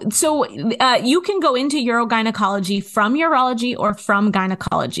 So you can go into urogynecology from urology or from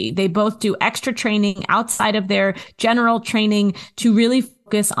gynecology. They both do extra training outside of their general training to really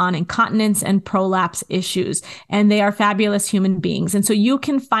focus on incontinence and prolapse issues. And they are fabulous human beings. And so you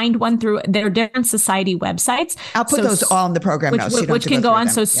can find one through their different society websites. I'll put those all in the program notes. Which can go on.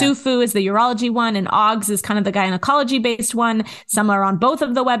 So SUFU is the urology one, and OGS is kind of the gynecology based one. Some are on both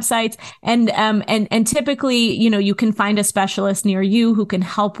of the websites. And typically, you can find a specialist near you who can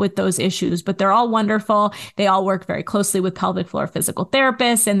help with those issues, but they're all wonderful. They all work very closely with pelvic floor physical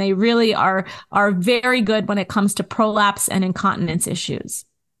therapists, and they really are very good when it comes to prolapse and incontinence issues.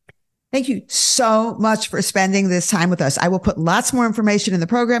 Thank you so much for spending this time with us. I will put lots more information in the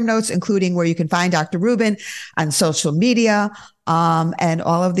program notes, including where you can find Dr. Rubin on social media, and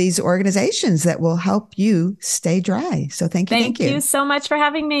all of these organizations that will help you stay dry. So thank you. Thank you so much for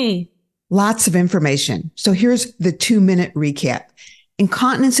having me. Lots of information. So here's the 2-minute recap.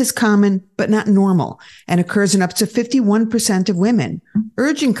 Incontinence is common, but not normal, and occurs in up to 51% of women.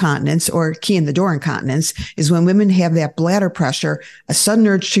 Urge incontinence, or key in the door incontinence, is when women have that bladder pressure, a sudden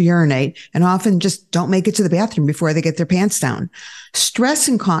urge to urinate, and often just don't make it to the bathroom before they get their pants down. Stress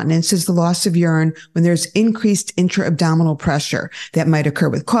incontinence is the loss of urine when there's increased intra-abdominal pressure that might occur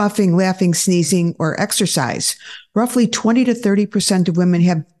with coughing, laughing, sneezing, or exercise. Roughly 20 to 30% of women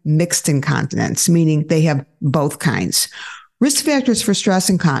have mixed incontinence, meaning they have both kinds. Risk factors for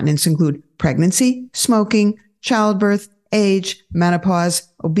stress incontinence include pregnancy, smoking, childbirth, age,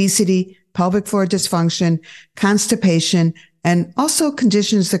 menopause, obesity, pelvic floor dysfunction, constipation, and also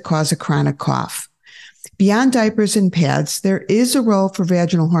conditions that cause a chronic cough. Beyond diapers and pads, there is a role for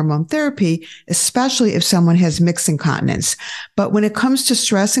vaginal hormone therapy, especially if someone has mixed incontinence. But when it comes to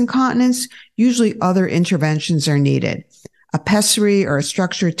stress incontinence, usually other interventions are needed. A pessary or a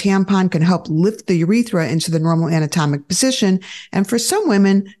structured tampon can help lift the urethra into the normal anatomic position, and for some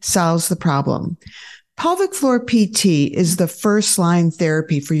women, solves the problem. Pelvic floor PT is the first-line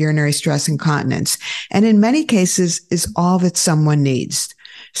therapy for urinary stress incontinence, and in many cases is all that someone needs.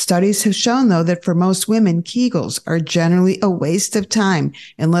 Studies have shown, though, that for most women, Kegels are generally a waste of time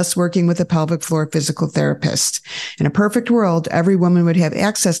unless working with a pelvic floor physical therapist. In a perfect world, every woman would have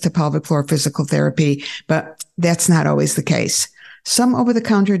access to pelvic floor physical therapy, but that's not always the case. Some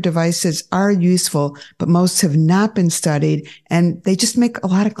over-the-counter devices are useful, but most have not been studied, and they just make a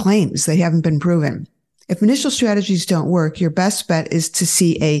lot of claims. They haven't been proven. If initial strategies don't work, your best bet is to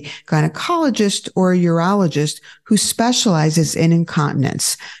see a gynecologist or a urologist who specializes in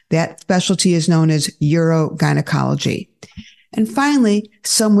incontinence. That specialty is known as urogynecology. And finally,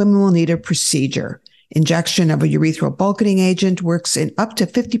 some women will need a procedure. Injection of a urethral bulkheading agent works in up to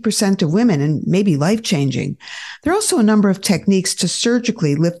 50% of women and may be life-changing. There are also a number of techniques to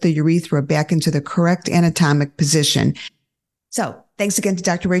surgically lift the urethra back into the correct anatomic position. So, thanks again to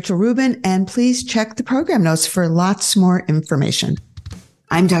Dr. Rachel Rubin, and please check the program notes for lots more information.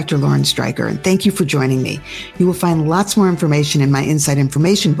 I'm Dr. Lauren Stryker, and thank you for joining me. You will find lots more information in my Inside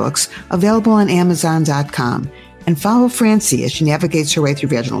Information books available on Amazon.com. And follow Francie as she navigates her way through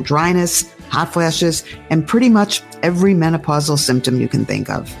vaginal dryness, hot flashes, and pretty much every menopausal symptom you can think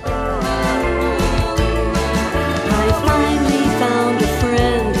of.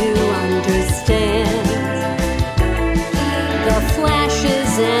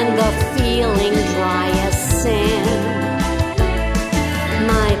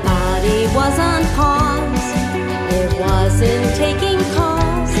 Taking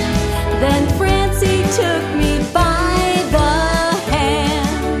calls, then Francie took me by the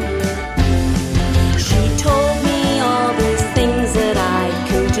hand. She told me all these things that I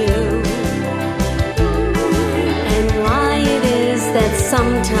can do, and why it is that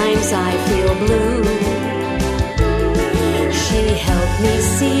sometimes I feel blue. She helped me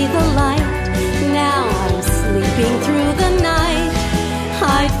see the light